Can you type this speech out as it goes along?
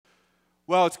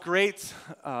Well, it's great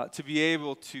to be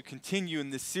able to continue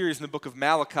in this series in the book of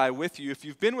Malachi with you. If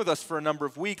you've been with us for a number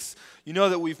of weeks, you know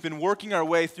that we've been working our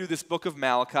way through this book of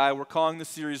Malachi. We're calling the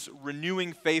series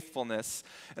Renewing Faithfulness.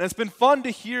 And it's been fun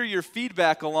to hear your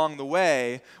feedback along the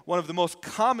way. One of the most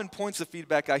common points of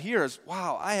feedback I hear is,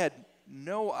 wow, I had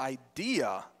no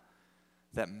idea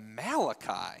that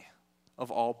Malachi,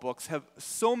 of all books, have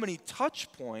so many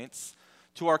touch points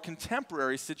to our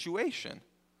contemporary situation.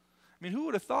 I mean, who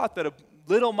would have thought that a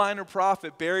little minor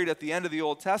prophet buried at the end of the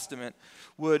Old Testament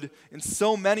would, in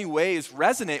so many ways,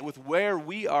 resonate with where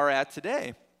we are at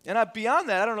today? And beyond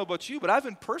that, I don't know about you, but I've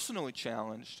been personally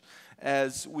challenged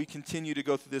as we continue to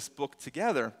go through this book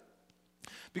together.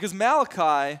 Because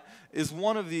Malachi is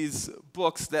one of these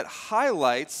books that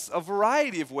highlights a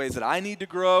variety of ways that I need to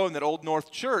grow and that Old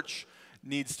North Church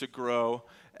needs to grow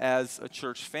as a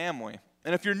church family.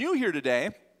 And if you're new here today,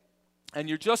 and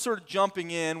you're just sort of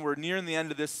jumping in, we're nearing the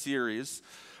end of this series,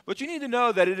 but you need to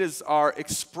know that it is our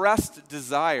expressed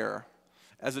desire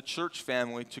as a church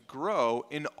family to grow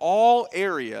in all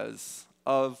areas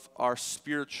of our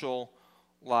spiritual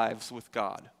lives with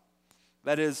God.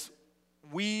 That is,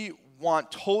 we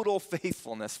want total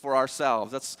faithfulness for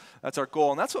ourselves. That's our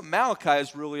goal, and that's what Malachi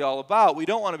is really all about. We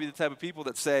don't want to be the type of people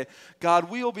that say, God,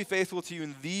 we will be faithful to you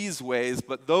in these ways,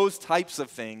 but those types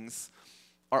of things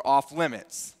are off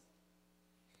limits.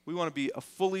 We want to be a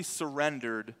fully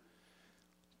surrendered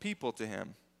people to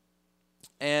Him.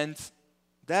 And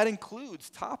that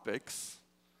includes topics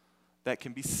that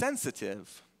can be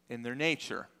sensitive in their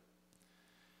nature,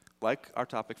 like our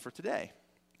topic for today,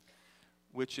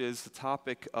 which is the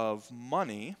topic of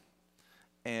money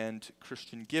and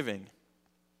Christian giving.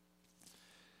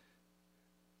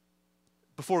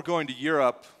 Before going to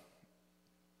Europe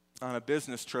on a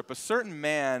business trip, a certain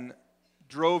man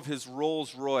drove his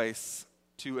Rolls-Royce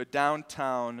to a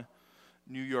downtown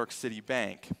New York City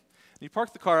bank. And he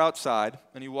parked the car outside,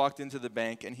 and he walked into the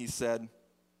bank, and he said,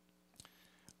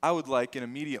 I would like an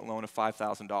immediate loan of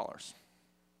 $5,000.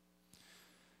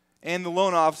 And the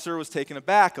loan officer was taken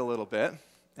aback a little bit,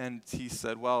 and he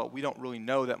said, well, we don't really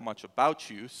know that much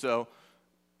about you, so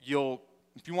if you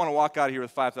want to walk out of here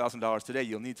with $5,000 today,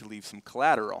 you'll need to leave some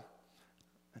collateral.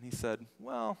 And he said,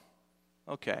 well,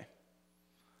 okay.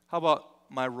 How about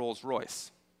my Rolls Royce?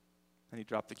 And he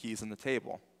dropped the keys on the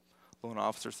table. The loan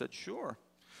officer said, sure.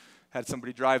 Had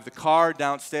somebody drive the car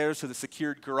downstairs to the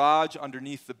secured garage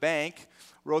underneath the bank,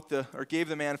 gave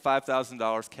the man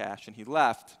 $5,000 cash, and he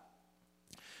left.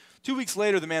 2 weeks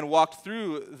later, the man walked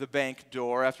through the bank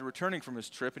door after returning from his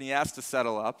trip, and he asked to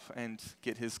settle up and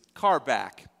get his car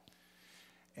back.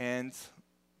 And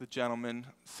the gentleman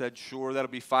said, sure,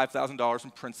 that'll be $5,000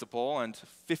 in principal and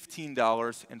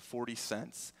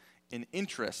 $15.40 in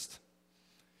interest.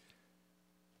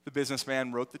 The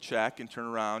businessman wrote the check and turned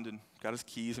around and got his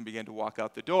keys and began to walk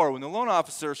out the door when the loan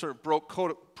officer sort of broke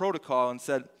protocol and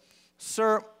said,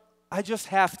 sir, I just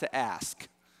have to ask.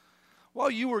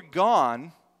 While you were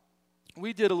gone,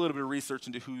 we did a little bit of research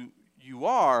into who you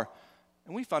are,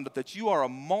 and we found out that you are a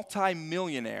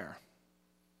multimillionaire.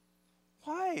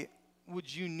 Why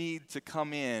would you need to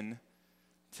come in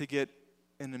to get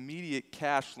an immediate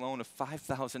cash loan of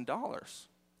 $5,000?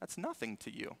 That's nothing to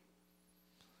you.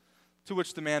 To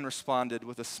which the man responded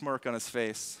with a smirk on his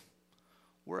face,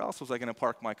 where else was I going to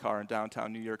park my car in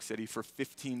downtown New York City for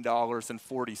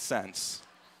 $15.40?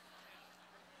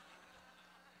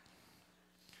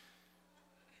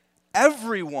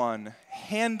 Everyone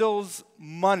handles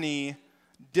money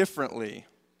differently.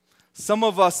 Some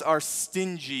of us are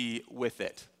stingy with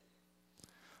it.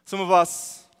 Some of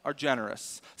us are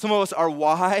generous. Some of us are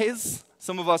wise.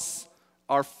 Some of us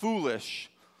are foolish.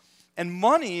 And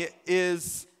money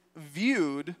is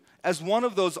viewed as one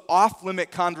of those off-limit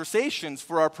conversations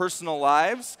for our personal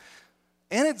lives,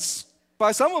 and it's,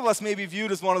 by some of us, maybe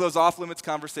viewed as one of those off-limits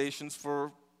conversations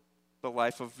for the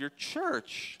life of your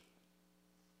church.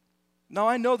 Now,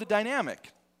 I know the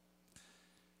dynamic.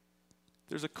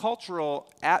 There's a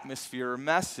cultural atmosphere or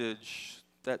message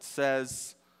that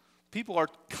says people are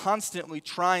constantly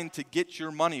trying to get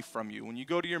your money from you. When you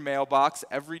go to your mailbox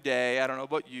every day, I don't know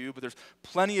about you, but there's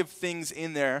plenty of things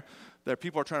in there that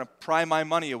people are trying to pry my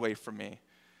money away from me.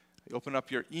 You open up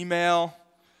your email,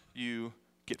 you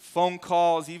get phone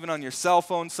calls, even on your cell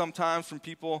phone sometimes, from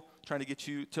people trying to get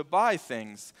you to buy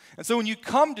things. And so when you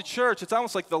come to church, it's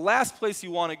almost like the last place you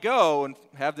want to go and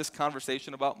have this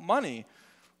conversation about money.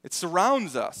 It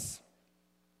surrounds us.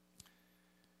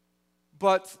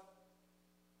 But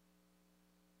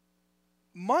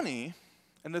money,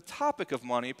 and the topic of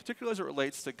money, particularly as it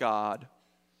relates to God,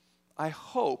 I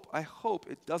hope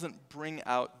it doesn't bring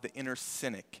out the inner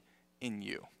cynic in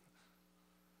you.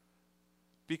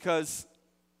 because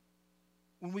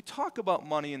when we talk about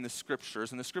money in the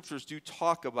Scriptures, and the Scriptures do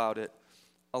talk about it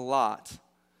a lot,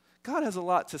 God has a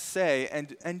lot to say,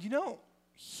 and you know,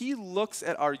 He looks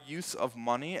at our use of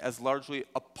money as largely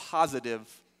a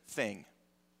positive thing.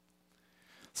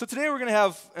 So today we're going to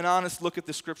have an honest look at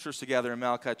the Scriptures together in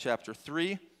Malachi chapter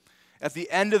 3. At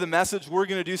the end of the message, we're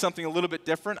going to do something a little bit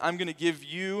different. I'm going to give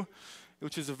you,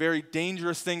 which is a very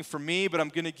dangerous thing for me, but I'm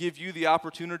going to give you the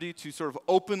opportunity to sort of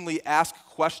openly ask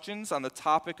questions on the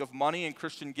topic of money and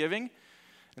Christian giving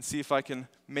and see if I can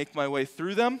make my way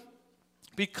through them.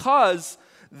 Because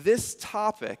this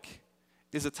topic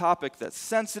is a topic that's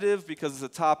sensitive, because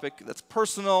it's a topic that's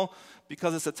personal,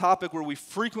 because it's a topic where we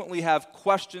frequently have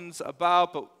questions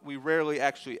about, but we rarely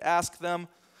actually ask them.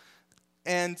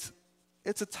 And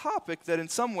it's a topic that in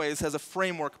some ways has a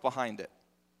framework behind it.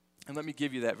 And let me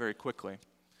give you that very quickly.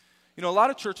 You know, a lot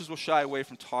of churches will shy away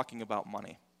from talking about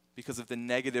money because of the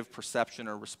negative perception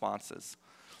or responses.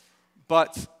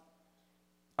 But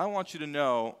I want you to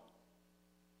know,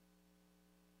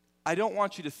 I don't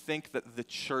want you to think that the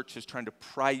church is trying to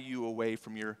pry you away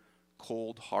from your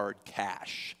cold, hard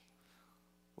cash,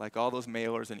 like all those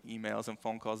mailers and emails and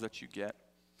phone calls that you get.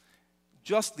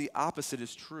 Just the opposite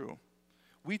is true.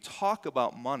 We talk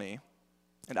about money,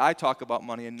 and I talk about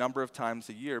money a number of times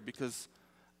a year because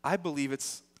I believe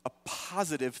it's a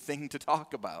positive thing to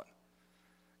talk about.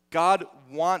 God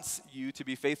wants you to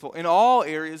be faithful in all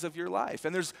areas of your life,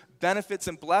 and there's benefits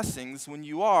and blessings when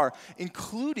you are,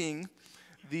 including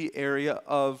the area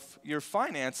of your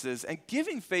finances. And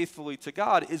giving faithfully to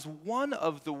God is one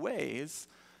of the ways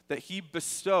that He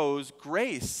bestows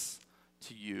grace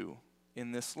to you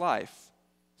in this life.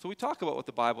 So we talk about what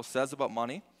the Bible says about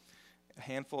money a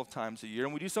handful of times a year,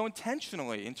 and we do so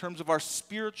intentionally in terms of our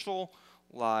spiritual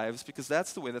lives because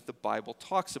that's the way that the Bible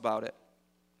talks about it.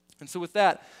 And so with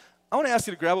that, I want to ask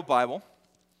you to grab a Bible,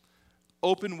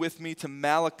 open with me to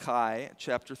Malachi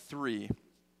chapter 3.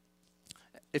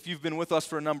 If you've been with us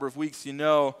for a number of weeks, you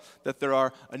know that there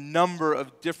are a number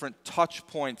of different touch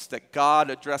points that God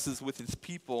addresses with His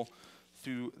people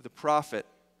through the prophet.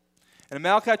 And in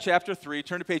Malachi chapter 3,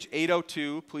 turn to page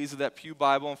 802, please, of that pew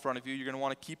Bible in front of you. You're going to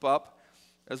want to keep up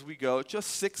as we go.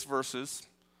 Just 6 verses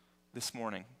this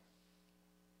morning.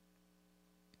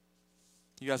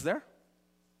 You guys there?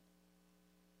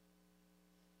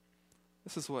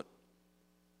 This is what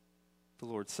the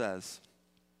Lord says.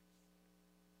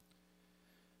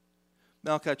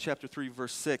 Malachi chapter 3,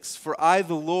 verse 6. For I,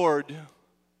 the Lord,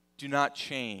 do not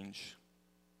change.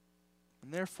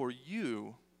 And therefore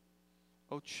you,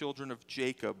 O children of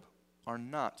Jacob, are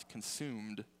not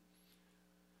consumed.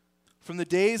 From the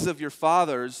days of your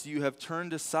fathers you have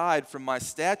turned aside from my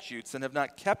statutes and have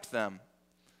not kept them.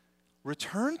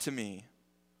 Return to me,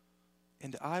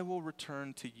 and I will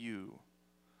return to you,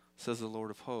 says the Lord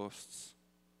of hosts.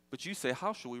 But you say,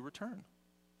 how shall we return?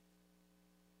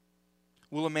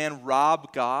 Will a man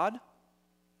rob God?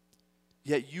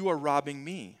 Yet you are robbing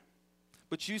me.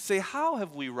 But you say, how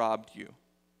have we robbed you?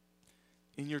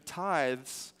 In your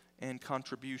tithes and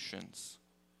contributions.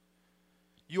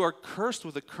 You are cursed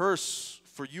with a curse,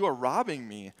 for you are robbing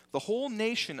me, the whole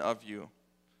nation of you.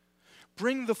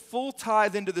 Bring the full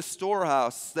tithe into the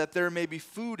storehouse, that there may be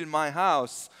food in my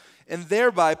house, and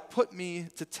thereby put me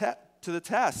to the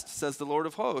test, says the Lord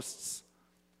of hosts.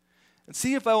 And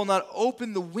see if I will not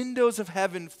open the windows of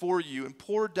heaven for you and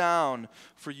pour down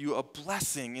for you a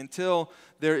blessing until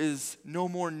there is no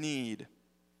more need.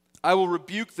 I will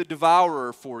rebuke the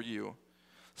devourer for you,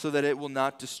 so that it will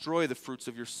not destroy the fruits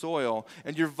of your soil,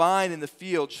 and your vine in the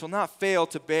field shall not fail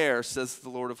to bear, says the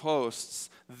Lord of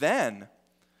hosts. Then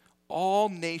all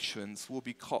nations will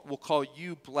call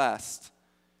you blessed,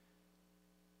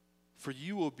 for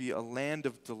you will be a land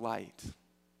of delight,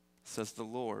 says the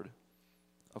Lord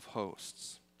of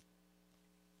hosts.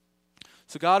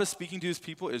 So God is speaking to His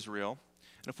people Israel,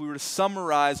 and if we were to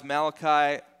summarize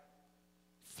Malachi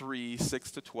 3,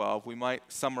 6 to 12, we might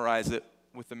summarize it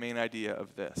with the main idea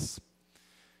of this.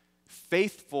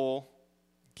 Faithful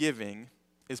giving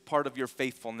is part of your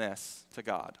faithfulness to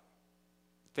God.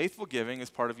 Faithful giving is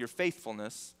part of your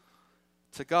faithfulness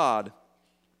to God.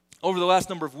 Over the last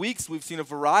number of weeks, we've seen a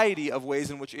variety of ways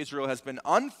in which Israel has been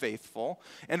unfaithful.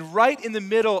 And right in the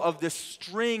middle of this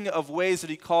string of ways that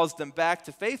He calls them back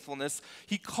to faithfulness,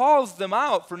 He calls them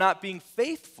out for not being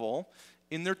faithful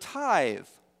in their tithe.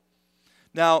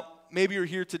 Now, maybe you're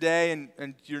here today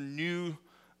and you're new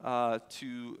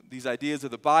to these ideas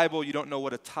of the Bible. You don't know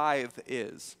what a tithe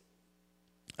is.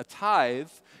 A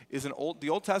tithe is the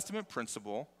Old Testament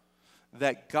principle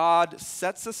that God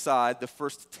sets aside the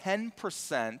first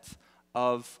 10%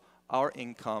 of our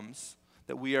incomes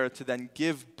that we are to then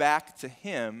give back to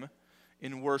him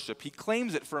in worship. He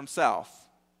claims it for himself.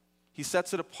 He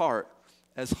sets it apart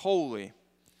as holy.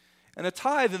 And a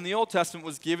tithe in the Old Testament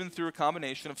was given through a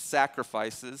combination of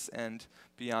sacrifices and,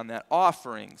 beyond that,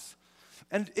 offerings.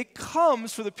 And it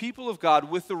comes for the people of God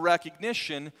with the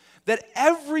recognition that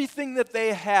everything that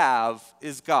they have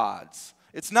is God's.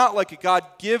 It's not like God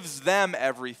gives them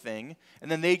everything and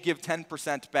then they give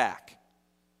 10% back.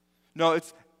 No,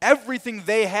 it's everything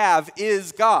they have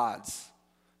is God's.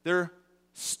 They're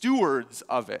stewards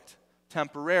of it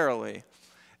temporarily.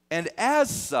 And as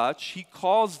such, he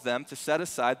calls them to set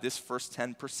aside this first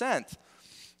 10%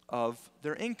 of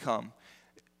their income.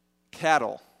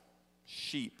 Cattle,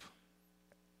 sheep,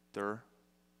 their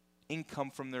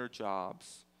income from their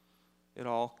jobs. It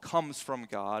all comes from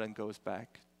God and goes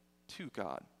back to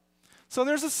God. So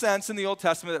there's a sense in the Old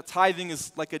Testament that tithing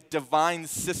is like a divine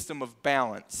system of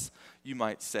balance, you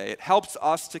might say. It helps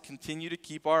us to continue to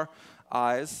keep our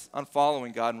eyes on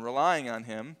following God and relying on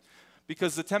him,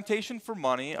 because the temptation for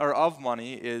money, or of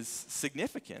money, is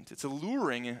significant. It's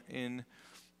alluring in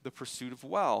the pursuit of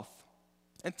wealth.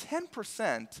 And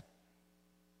 10%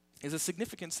 is a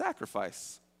significant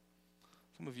sacrifice.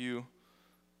 Some of you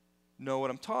know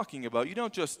what I'm talking about. You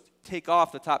don't just take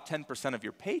off the top 10% of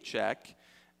your paycheck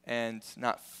and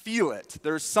not feel it.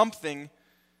 There's something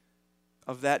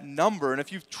of that number. And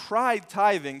if you've tried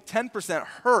tithing, 10%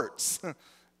 hurts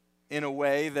in a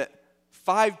way that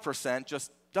 5%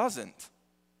 just doesn't.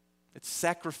 It's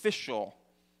sacrificial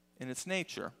in its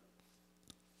nature.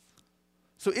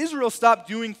 So Israel stopped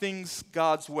doing things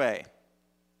God's way.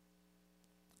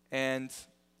 And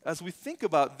as we think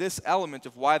about this element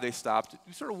of why they stopped,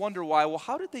 we sort of wonder why. Well,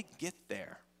 how did they get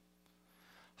there?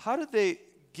 How did they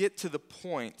get to the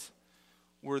point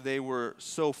where they were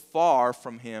so far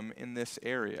from him in this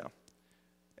area?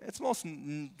 It's most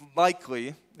likely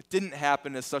it didn't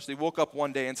happen as such. They woke up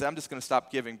one day and said, I'm just going to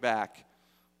stop giving back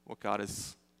what God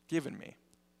has given me.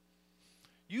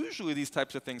 Usually these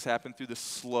types of things happen through the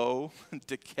slow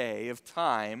decay of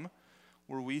time,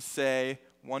 where we say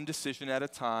one decision at a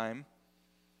time,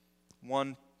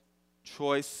 one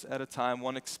choice at a time,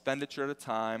 one expenditure at a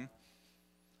time.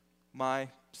 My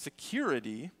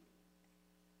security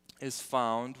is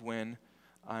found when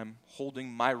I'm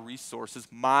holding my resources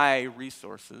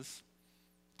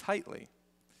tightly.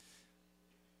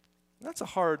 That's a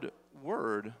hard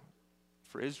word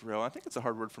for Israel. I think it's a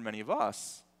hard word for many of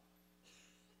us,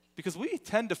 because we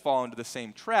tend to fall into the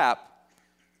same trap.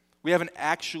 We haven't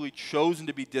actually chosen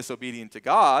to be disobedient to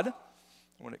God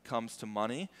when it comes to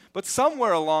money, but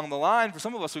somewhere along the line, for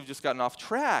some of us, we've just gotten off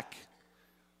track.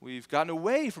 We've gotten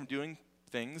away from doing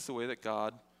things the way that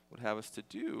God would have us to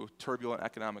do. Turbulent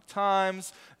economic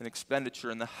times, an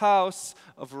expenditure in the house,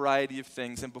 a variety of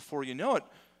things, and before you know it,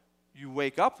 you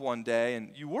wake up one day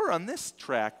and you were on this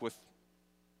track with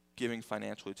giving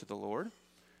financially to the Lord,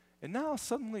 and now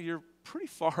suddenly you're pretty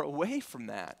far away from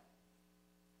that.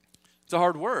 It's a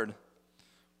hard word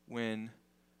when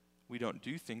we don't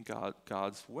do things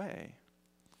God's way.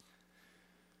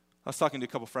 I was talking to a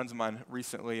couple friends of mine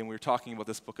recently, and we were talking about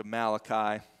this book of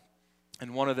Malachi,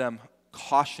 and one of them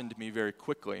cautioned me very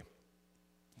quickly.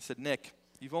 He said, Nick,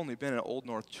 you've only been at Old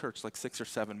North Church like 6 or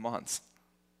 7 months.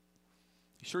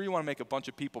 You sure you want to make a bunch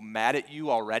of people mad at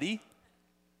you already?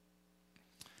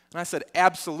 And I said,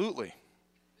 absolutely.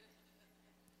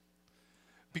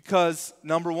 Because,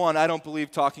 number one, I don't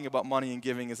believe talking about money and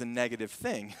giving is a negative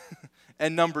thing.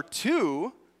 And number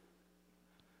two,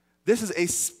 this is a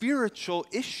spiritual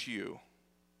issue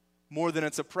more than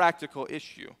it's a practical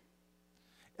issue.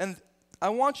 And I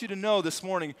want you to know this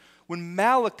morning, when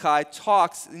Malachi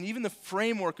talks, and even the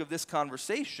framework of this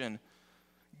conversation,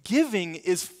 giving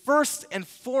is first and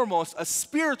foremost a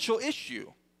spiritual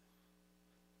issue.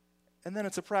 And then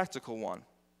it's a practical one.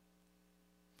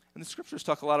 And the scriptures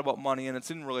talk a lot about money, and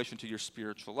it's in relation to your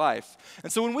spiritual life.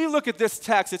 And so when we look at this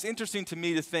text, it's interesting to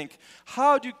me to think,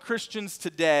 how do Christians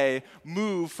today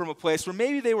move from a place where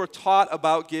maybe they were taught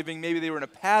about giving, maybe they were in a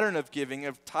pattern of giving,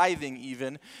 of tithing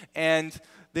even, and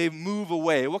they move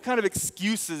away? What kind of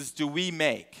excuses do we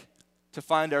make to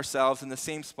find ourselves in the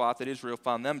same spot that Israel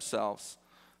found themselves?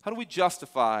 How do we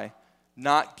justify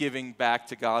not giving back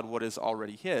to God what is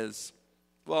already his?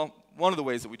 Well, one of the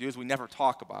ways that we do is we never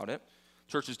talk about it.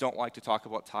 Churches don't like to talk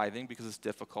about tithing because it's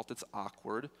difficult, it's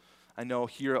awkward. I know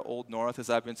here at Old North, as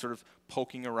I've been sort of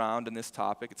poking around in this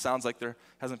topic, it sounds like there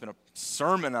hasn't been a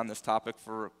sermon on this topic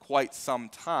for quite some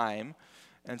time,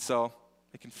 and so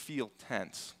it can feel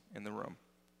tense in the room.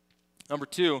 Number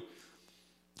two,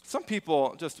 some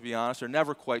people, just to be honest, are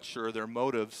never quite sure the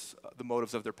motives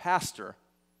of their pastor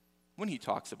when he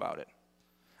talks about it.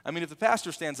 I mean, if the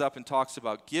pastor stands up and talks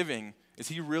about giving, is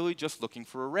he really just looking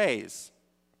for a raise?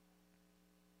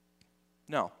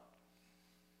 No.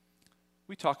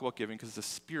 We talk about giving because it's a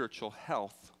spiritual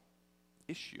health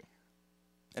issue.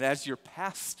 And as your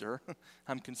pastor,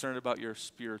 I'm concerned about your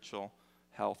spiritual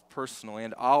health personally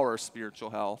and our spiritual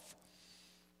health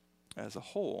as a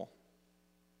whole.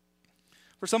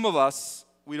 For some of us,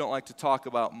 we don't like to talk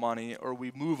about money, or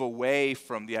we move away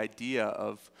from the idea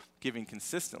of giving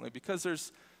consistently because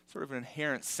there's sort of an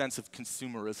inherent sense of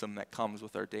consumerism that comes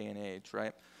with our day and age,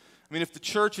 right? I mean, if the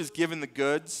church is given the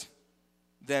goods,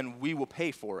 then we will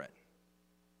pay for it.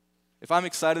 If I'm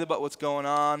excited about what's going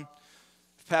on,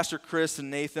 if Pastor Chris and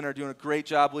Nathan are doing a great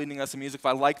job leading us in music, if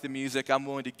I like the music, I'm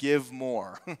willing to give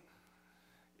more.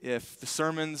 If the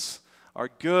sermons are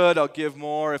good, I'll give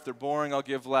more. If they're boring, I'll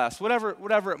give less.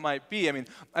 Whatever it might be. I mean,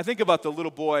 I think about the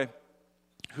little boy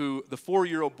the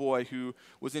 4-year-old boy who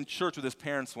was in church with his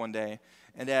parents one day,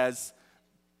 and as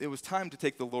it was time to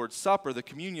take the Lord's Supper, the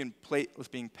communion plate was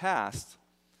being passed,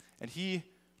 and he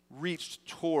reached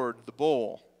toward the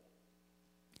bowl,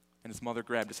 and his mother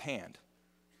grabbed his hand.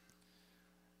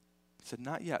 He said,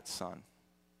 "Not yet, son.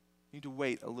 You need to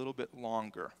wait a little bit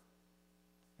longer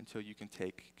until you can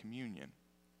take communion."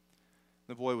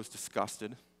 The boy was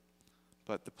disgusted,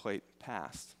 but the plate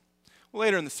passed. Well,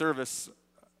 later in the service,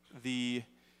 the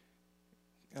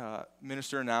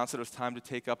minister announced that it was time to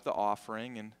take up the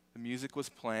offering, and the music was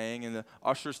playing, and the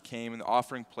ushers came, and the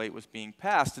offering plate was being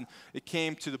passed. And it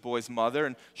came to the boy's mother,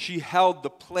 and she held the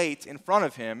plate in front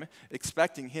of him,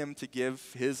 expecting him to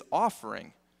give his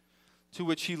offering. To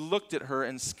which he looked at her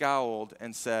and scowled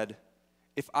and said,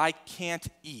 "If I can't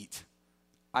eat,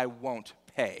 I won't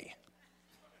pay."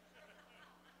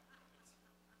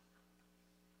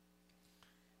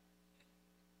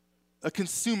 A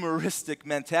consumeristic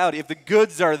mentality. If the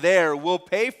goods are there, we'll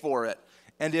pay for it.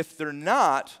 And if they're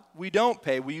not, we don't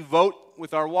pay. We vote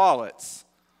with our wallets,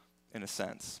 in a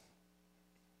sense.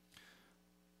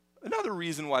 Another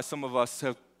reason why some of us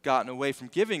have gotten away from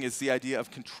giving is the idea of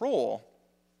control.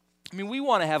 I mean, we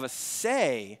want to have a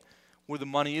say where the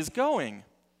money is going.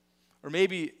 Or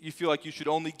maybe you feel like you should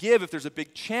only give if there's a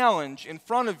big challenge in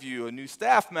front of you, a new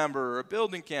staff member or a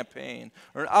building campaign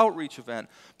or an outreach event.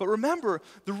 But remember,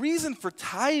 the reason for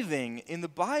tithing in the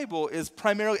Bible is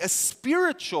primarily a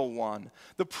spiritual one.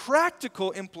 The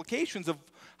practical implications of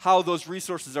how those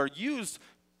resources are used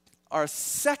are a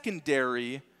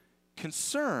secondary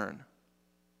concern.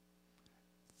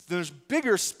 There's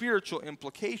bigger spiritual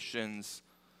implications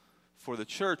for the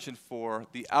church and for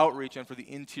the outreach and for the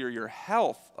interior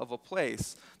health of a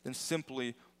place than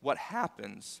simply what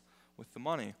happens with the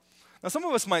money. Now, some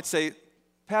of us might say,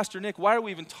 "Pastor Nick, why are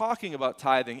we even talking about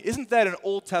tithing? Isn't that an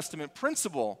Old Testament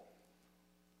principle?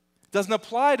 It doesn't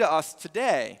apply to us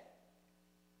today."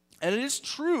 And it is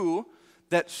true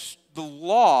that the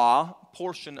law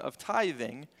portion of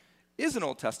tithing is an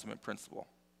Old Testament principle.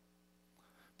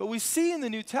 But we see in the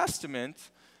New Testament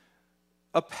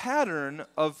a pattern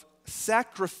of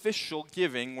sacrificial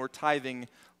giving where tithing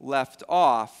left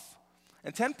off.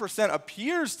 And 10%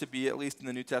 appears to be, at least in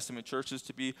the New Testament churches,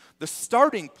 to be the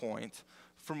starting point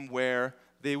from where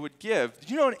they would give.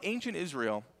 Did you know in ancient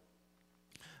Israel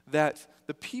that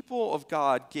the people of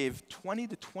God gave 20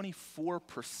 to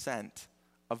 24%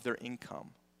 of their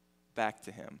income back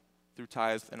to him through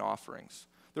tithes and offerings?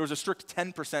 There was a strict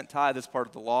 10% tithe as part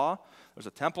of the law. There was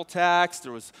a temple tax.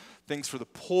 There was things for the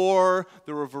poor.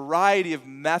 There were a variety of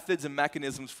methods and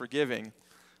mechanisms for giving.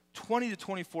 20 to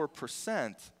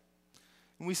 24%.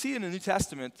 And we see in the New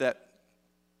Testament that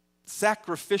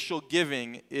sacrificial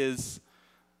giving is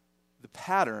the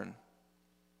pattern.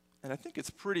 And I think it's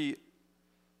pretty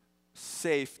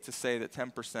safe to say that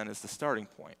 10% is the starting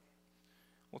point.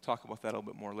 We'll talk about that a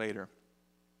little bit more later.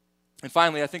 And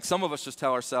finally, I think some of us just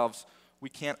tell ourselves, we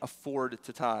can't afford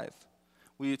to tithe.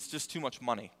 It's just too much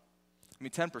money. I mean,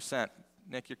 10%,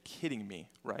 Nick, you're kidding me,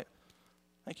 right?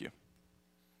 Thank you.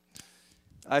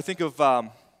 I think of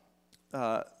the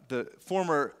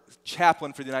former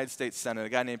chaplain for the United States Senate, a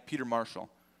guy named Peter Marshall.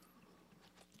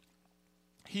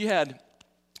 He had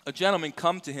a gentleman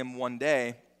come to him one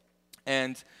day,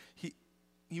 and he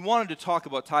wanted to talk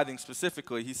about tithing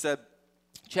specifically. He said,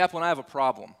 "Chaplain, I have a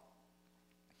problem.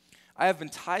 I have been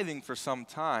tithing for some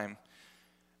time,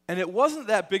 and it wasn't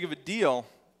that big of a deal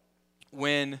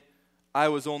when I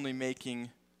was only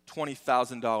making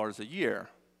 $20,000 a year.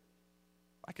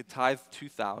 I could tithe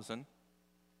 $2,000,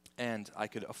 and I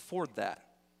could afford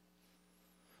that.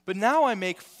 But now I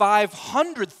make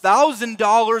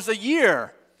 $500,000 a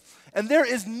year, and there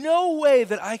is no way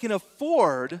that I can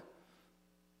afford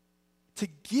to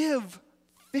give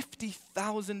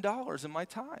 $50,000 in my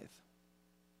tithe."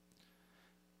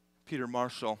 Peter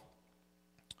Marshall,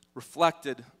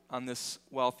 reflected on this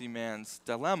wealthy man's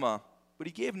dilemma, but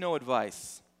he gave no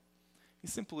advice. He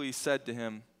simply said to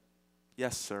him,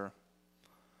 "Yes, sir,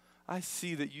 I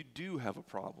see that you do have a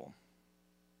problem,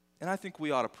 and I think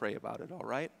we ought to pray about it, all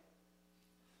right?"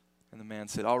 And the man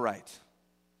said, "All right."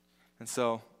 And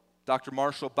so Dr.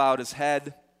 Marshall bowed his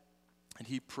head, and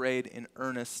he prayed in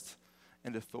earnest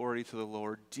and authority to the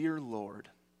Lord, "Dear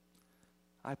Lord,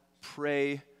 I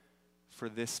pray for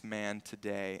this man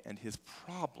today and his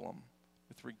problem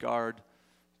with regard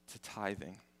to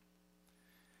tithing.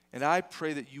 And I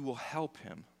pray that you will help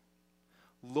him.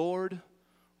 Lord,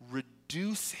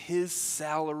 reduce his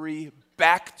salary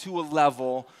back to a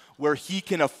level where he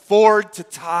can afford to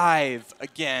tithe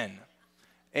again.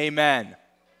 Amen."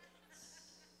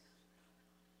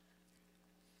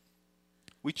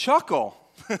 We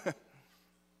chuckle,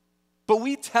 but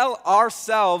we tell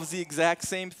ourselves the exact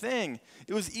same thing.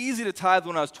 It was easy to tithe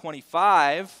when I was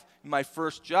 25, in my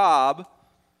first job.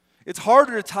 It's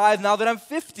harder to tithe now that I'm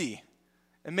 50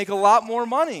 and make a lot more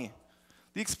money.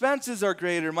 The expenses are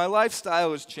greater. My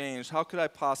lifestyle has changed. How could I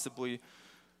possibly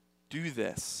do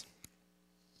this?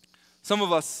 Some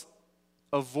of us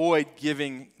avoid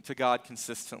giving to God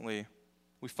consistently.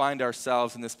 We find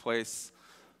ourselves in this place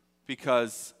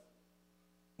because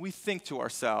we think to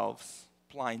ourselves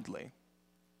blindly,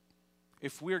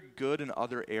 if we're good in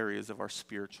other areas of our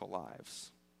spiritual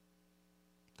lives,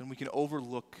 then we can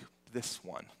overlook this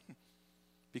one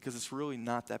because it's really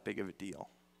not that big of a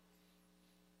deal.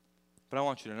 But I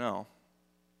want you to know,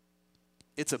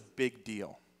 it's a big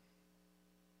deal.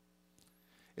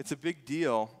 It's a big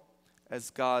deal as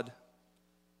God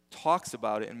talks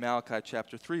about it in Malachi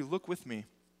chapter 3. Look with me.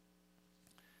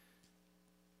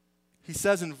 He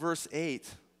says in verse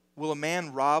 8, "Will a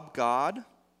man rob God?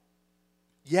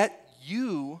 Yet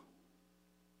you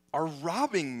are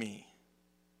robbing me.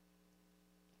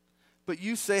 But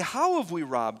you say, how have we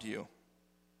robbed you?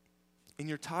 In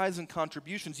your tithes and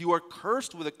contributions, you are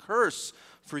cursed with a curse,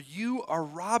 for you are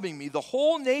robbing me, the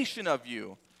whole nation of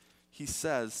you," he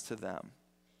says to them.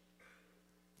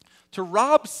 To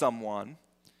rob someone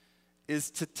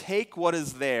is to take what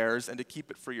is theirs and to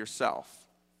keep it for yourself.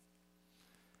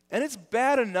 And it's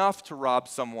bad enough to rob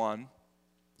someone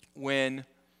when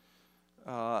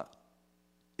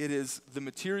it is the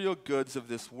material goods of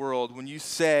this world. When you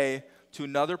say to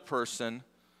another person,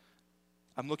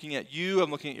 "I'm looking at you,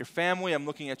 I'm looking at your family, I'm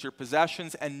looking at your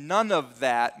possessions, and none of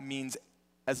that means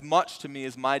as much to me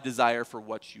as my desire for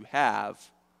what you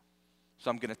have,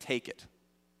 so I'm going to take it."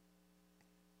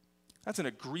 That's an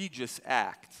egregious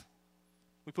act.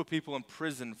 We put people in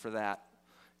prison for that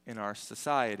in our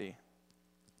society.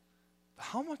 But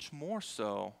how much more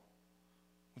so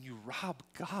when you rob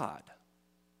God?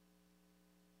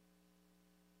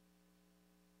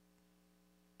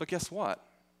 But guess what?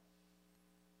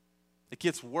 It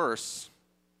gets worse.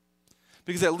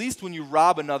 Because at least when you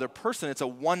rob another person, it's a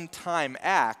one-time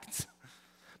act.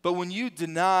 But when you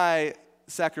deny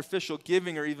sacrificial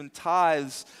giving or even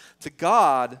tithes to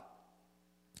God,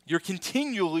 you're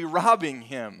continually robbing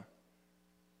him.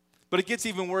 But it gets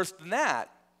even worse than that.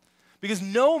 Because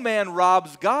no man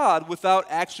robs God without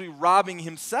actually robbing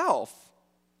himself.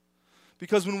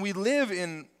 Because when we live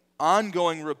in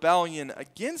ongoing rebellion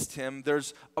against him,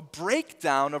 there's a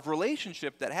breakdown of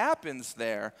relationship that happens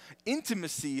there.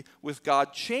 Intimacy with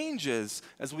God changes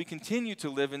as we continue to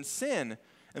live in sin.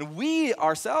 And we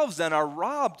ourselves then are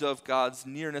robbed of God's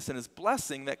nearness and his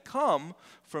blessing that come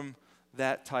from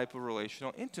that type of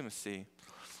relational intimacy.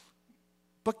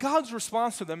 But God's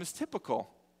response to them is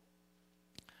typical.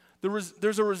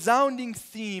 There's a resounding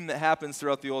theme that happens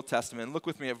throughout the Old Testament. Look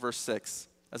with me at verse 6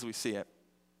 as we see it.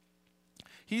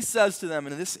 He says to them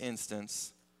in this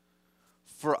instance,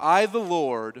 "For I, the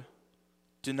Lord,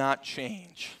 do not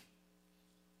change.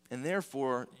 And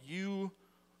therefore, you,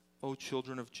 O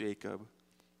children of Jacob,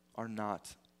 are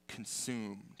not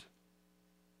consumed."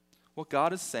 What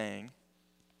God is saying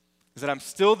is that I'm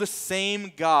still the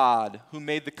same God who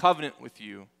made the covenant with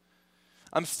you.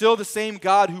 I'm still the same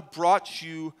God who brought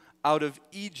you out of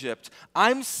Egypt.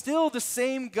 I'm still the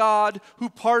same God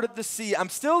who parted the sea. I'm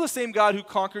still the same God who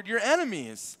conquered your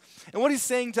enemies. And what he's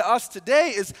saying to us today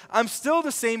is, I'm still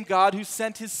the same God who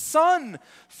sent his son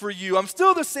for you. I'm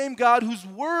still the same God whose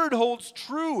word holds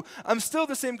true. I'm still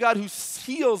the same God who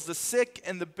heals the sick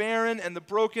and the barren and the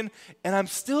broken. And I'm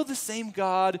still the same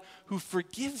God who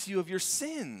forgives you of your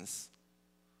sins.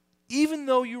 Even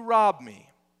though you rob me,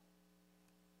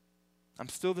 I'm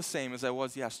still the same as I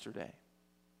was yesterday.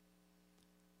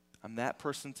 I'm that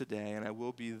person today, and I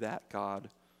will be that God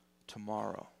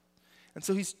tomorrow. And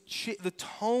so the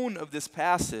tone of this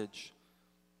passage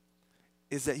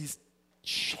is that he's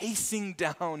chasing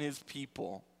down his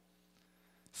people,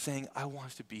 saying, I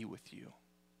want to be with you.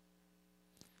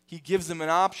 He gives them an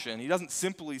option. He doesn't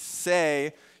simply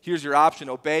say, here's your option,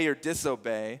 obey or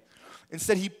disobey.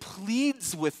 Instead, he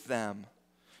pleads with them.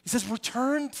 He says,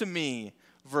 return to me,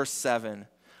 verse 7.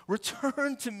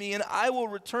 Return to me, and I will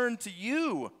return to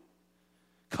you.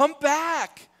 Come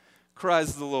back,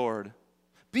 cries the Lord.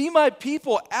 Be my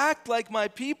people, act like my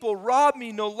people, rob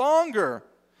me no longer.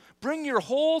 Bring your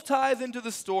whole tithe into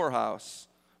the storehouse.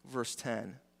 Verse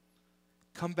 10.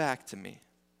 Come back to me.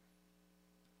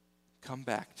 Come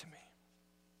back to me.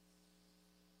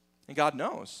 And God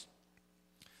knows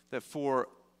that for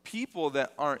people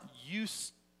that aren't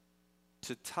used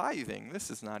to tithing, this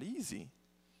is not easy.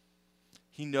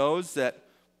 He knows that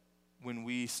when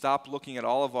we stop looking at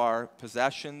all of our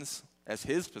possessions as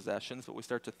his possessions, but we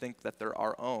start to think that they're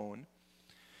our own,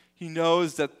 he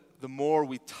knows that the more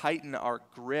we tighten our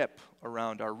grip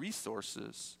around our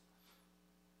resources,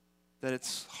 that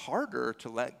it's harder to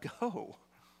let go.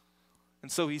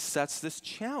 And so he sets this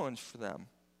challenge for them.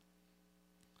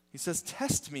 He says,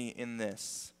 test me in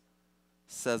this,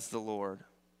 says the Lord.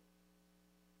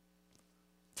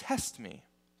 Test me.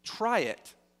 Try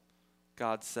it,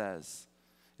 God says.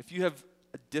 If you have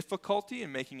a difficulty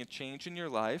in making a change in your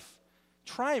life,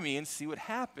 try me and see what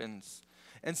happens.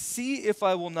 And see if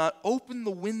I will not open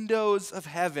the windows of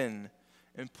heaven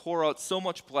and pour out so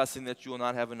much blessing that you will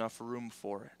not have enough room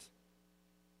for it.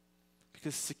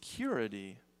 Because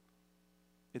security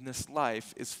in this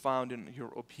life is found in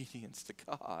your obedience to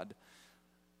God.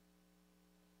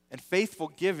 And faithful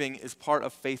giving is part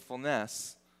of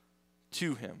faithfulness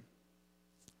to him.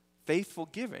 Faithful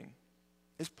giving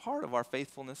is part of our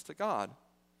faithfulness to God.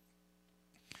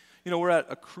 You know, we're at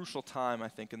a crucial time, I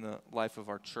think, in the life of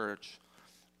our church.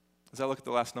 As I look at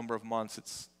the last number of months,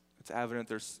 it's evident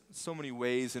there's so many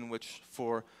ways in which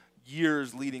for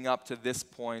years leading up to this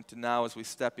point, and now as we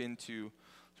step into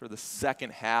sort of the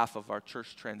second half of our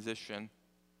church transition,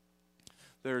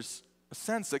 there's a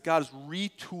sense that God is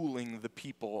retooling the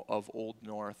people of Old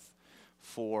North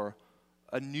for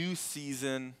a new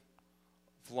season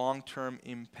of long-term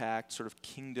impact, sort of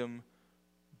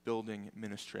kingdom-building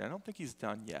ministry. I don't think he's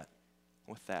done yet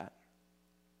with that.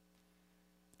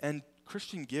 And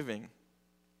Christian giving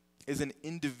is an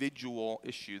individual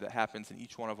issue that happens in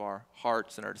each one of our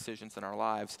hearts and our decisions in our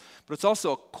lives, but it's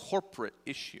also a corporate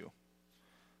issue.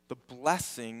 The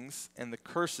blessings and the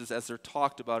curses, as they're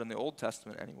talked about in the Old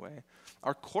Testament anyway,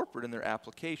 are corporate in their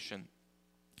application.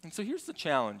 And so here's the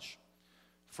challenge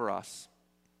for us.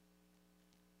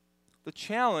 The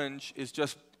challenge is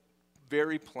just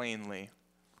very plainly,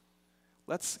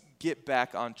 let's get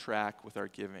back on track with our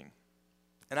giving.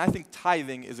 And I think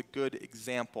tithing is a good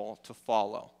example to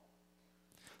follow.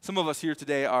 Some of us here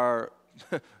today are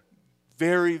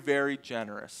very, very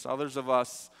generous. Others of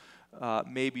us,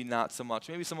 maybe not so much.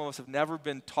 Maybe some of us have never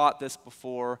been taught this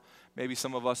before. Maybe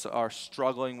some of us are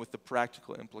struggling with the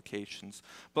practical implications.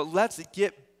 But let's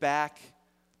get back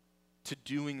to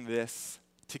doing this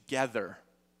together.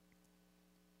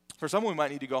 For some, we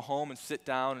might need to go home and sit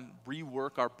down and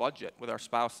rework our budget with our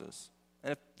spouses.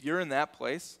 And if you're in that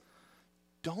place,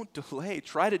 don't delay.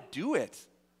 Try to do it.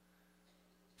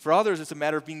 For others, it's a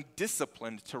matter of being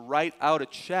disciplined to write out a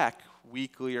check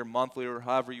weekly or monthly or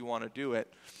however you want to do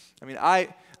it. I mean,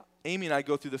 Amy and I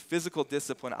go through the physical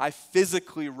discipline. I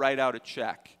physically write out a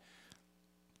check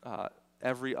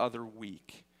every other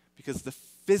week because the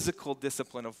physical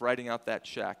discipline of writing out that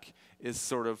check is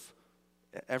sort of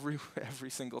every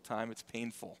single time it's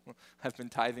painful. I've been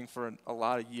tithing for a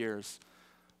lot of years.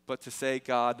 But to say,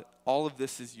 God, all of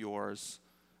this is yours.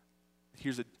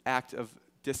 Here's an act of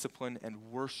discipline and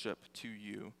worship to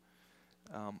you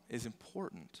is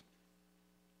important.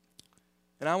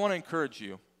 And I want to encourage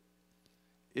you,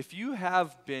 if you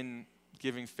have been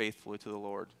giving faithfully to the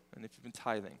Lord, and if you've been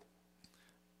tithing,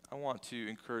 I want to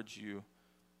encourage you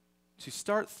to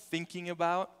start thinking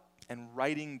about and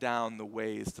writing down the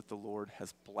ways that the Lord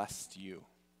has blessed you.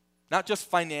 Not just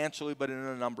financially, but in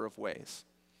a number of ways.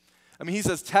 I mean, he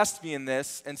says, test me in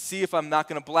this and see if I'm not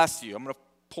going to bless you. I'm going to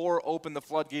pour open the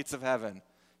floodgates of heaven,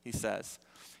 he says.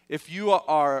 If you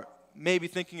are maybe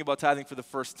thinking about tithing for the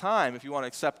first time, if you want to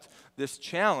accept this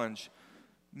challenge,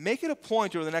 make it a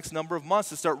point over the next number of months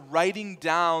to start writing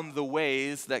down the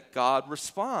ways that God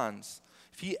responds.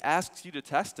 If he asks you to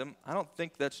test him, I don't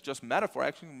think that's just metaphor. I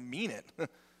actually mean it.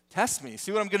 Test me.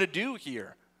 See what I'm going to do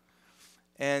here.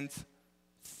 And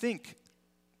think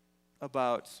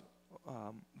about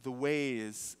the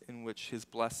ways in which his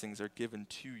blessings are given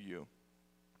to you.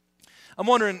 I'm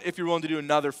wondering if you're willing to do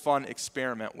another fun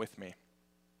experiment with me.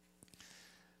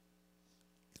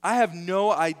 I have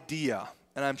no idea,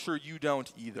 and I'm sure you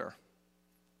don't either,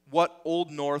 what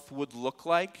Old North would look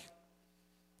like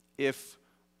if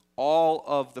all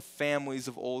of the families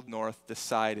of Old North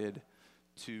decided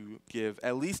to give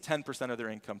at least 10% of their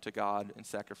income to God in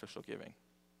sacrificial giving.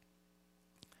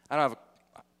 I don't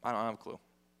have a clue.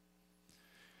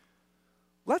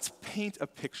 Let's paint a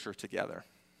picture together.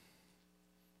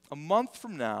 A month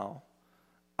from now,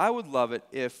 I would love it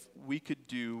if we could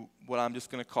do what I'm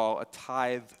just going to call a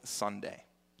tithe Sunday.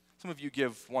 Some of you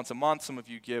give once a month, some of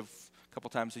you give a couple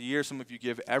times a year, some of you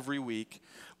give every week.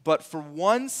 But for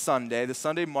one Sunday, the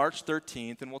Sunday, March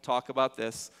 13th, and we'll talk about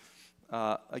this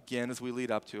again as we lead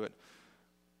up to it,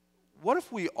 what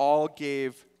if we all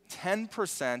gave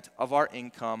 10% of our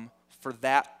income for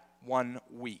that 1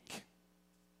 week?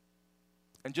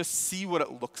 And just see what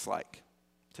it looks like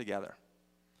together.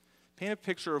 Paint a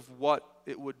picture of what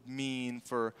it would mean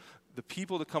for the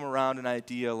people to come around an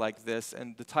idea like this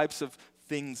and the types of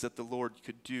things that the Lord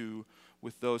could do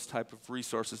with those type of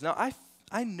resources. Now,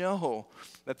 I know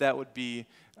that would be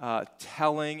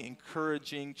telling,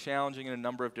 encouraging, challenging in a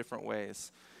number of different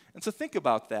ways. And so think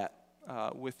about that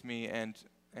with me and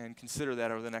consider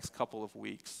that over the next couple of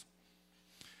weeks.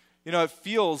 You know, it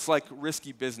feels like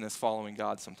risky business following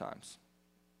God sometimes.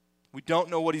 We don't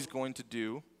know what he's going to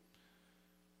do.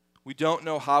 We don't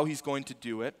know how he's going to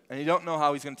do it, and you don't know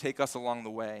how he's going to take us along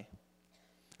the way.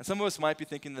 And some of us might be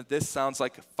thinking that this sounds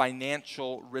like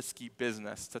financial risky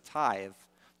business, to tithe,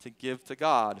 to give to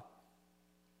God.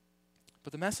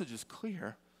 But the message is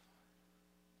clear.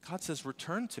 God says,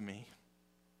 return to me.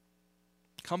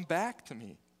 Come back to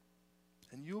me,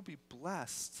 and you'll be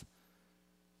blessed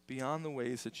beyond the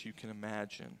ways that you can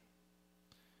imagine.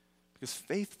 Because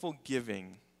faithful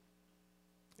giving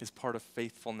is part of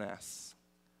faithfulness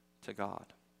to God.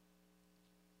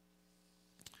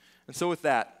 And so with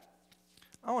that,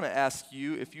 I want to ask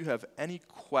you if you have any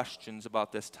questions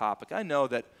about this topic. I know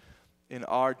that in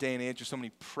our day and age there's so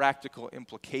many practical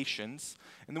implications.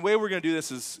 And the way we're going to do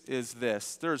this is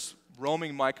this. There's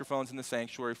roaming microphones in the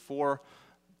sanctuary, 4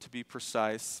 to be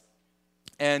precise.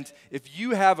 And if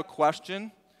you have a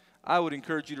question, I would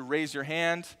encourage you to raise your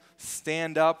hand,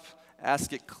 stand up,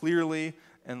 ask it clearly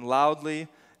and loudly.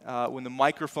 When the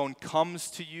microphone comes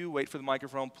to you, wait for the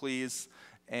microphone, please,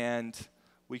 and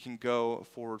we can go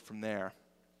forward from there.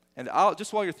 And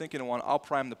just while you're thinking of one, I'll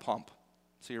prime the pump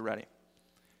so you're ready.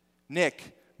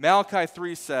 Nick, Malachi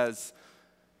 3 says,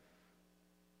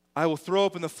 I will throw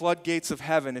open the floodgates of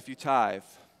heaven if you tithe.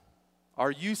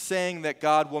 Are you saying that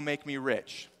God will make me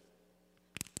rich?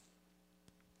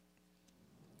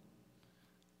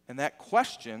 And that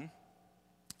question,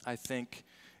 I think,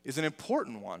 is an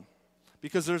important one.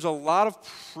 Because there's a lot of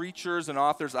preachers and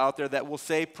authors out there that will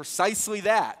say precisely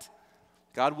that.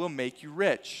 God will make you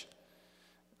rich.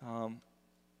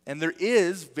 And there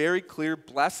is very clear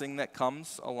blessing that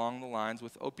comes along the lines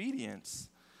with obedience.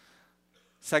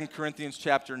 2 Corinthians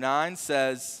chapter 9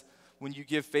 says, when you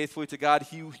give faithfully to God,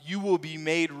 you will be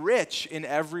made rich in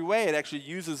every way. It actually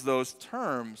uses those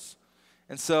terms.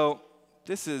 And so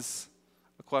this is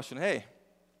a question, hey,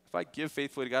 if I give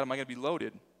faithfully to God, am I going to be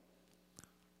loaded?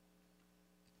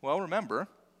 Well, remember,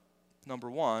 number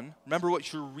one, remember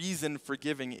what your reason for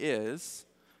giving is.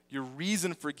 Your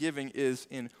reason for giving is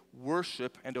in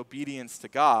worship and obedience to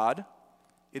God.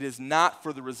 It is not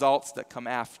for the results that come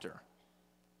after.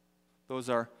 Those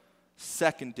are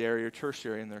secondary or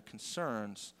tertiary in their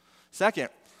concerns. Second,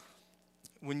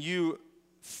 when you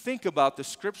think about the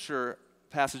scripture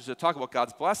passages that talk about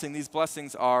God's blessing, these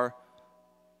blessings are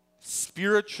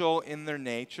spiritual in their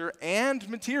nature and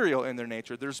material in their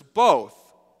nature. There's both.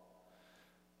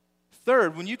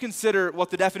 Third, when you consider what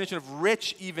the definition of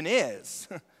rich even is,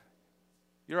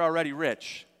 you're already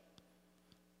rich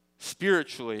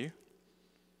spiritually,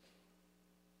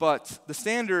 but the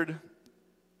standard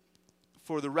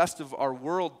for the rest of our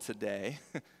world today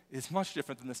is much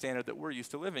different than the standard that we're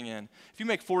used to living in. If you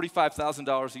make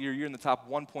 $45,000 a year, you're in the top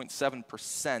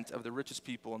 1.7% of the richest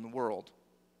people in the world.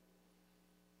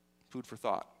 Food for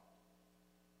thought.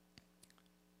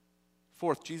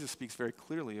 Fourth, Jesus speaks very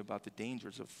clearly about the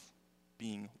dangers of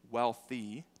being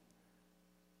wealthy.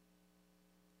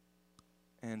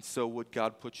 And so would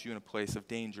God put you in a place of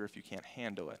danger if you can't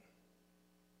handle it?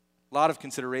 A lot of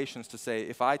considerations to say,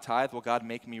 if I tithe, will God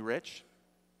make me rich?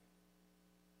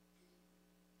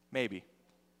 Maybe.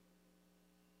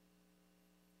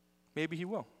 Maybe he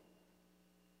will.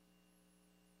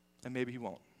 And maybe he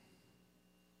won't.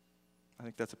 I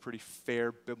think that's a pretty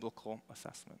fair biblical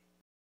assessment.